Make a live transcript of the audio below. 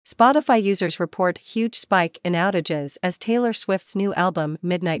Spotify users report huge spike in outages as Taylor Swift's new album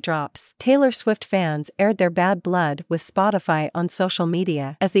Midnight drops. Taylor Swift fans aired their bad blood with Spotify on social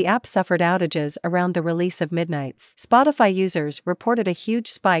media as the app suffered outages around the release of Midnights. Spotify users reported a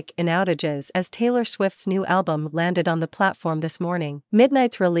huge spike in outages as Taylor Swift's new album landed on the platform this morning.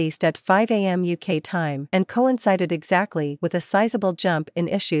 Midnights released at 5 a.m. UK time and coincided exactly with a sizable jump in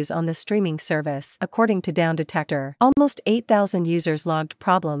issues on the streaming service, according to Down Detector. Almost 8,000 users logged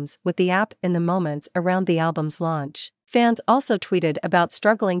problems with the app in the moments around the album's launch. Fans also tweeted about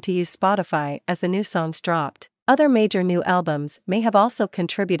struggling to use Spotify as the new songs dropped. Other major new albums may have also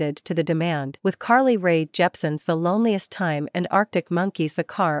contributed to the demand, with Carly Rae Jepsen's The Loneliest Time and Arctic Monkeys' The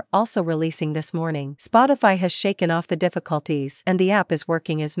Car also releasing this morning. Spotify has shaken off the difficulties and the app is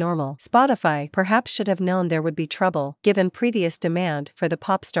working as normal. Spotify perhaps should have known there would be trouble, given previous demand for the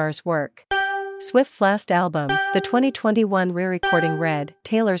pop star's work. Swift's last album, the 2021 re-recording Red,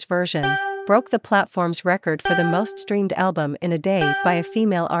 Taylor's version, broke the platform's record for the most streamed album in a day by a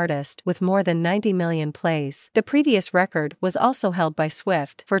female artist with more than 90 million plays. The previous record was also held by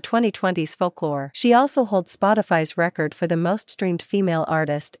Swift for 2020's Folklore. She also holds Spotify's record for the most streamed female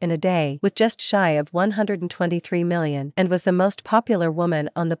artist in a day with just shy of 123 million and was the most popular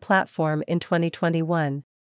woman on the platform in 2021.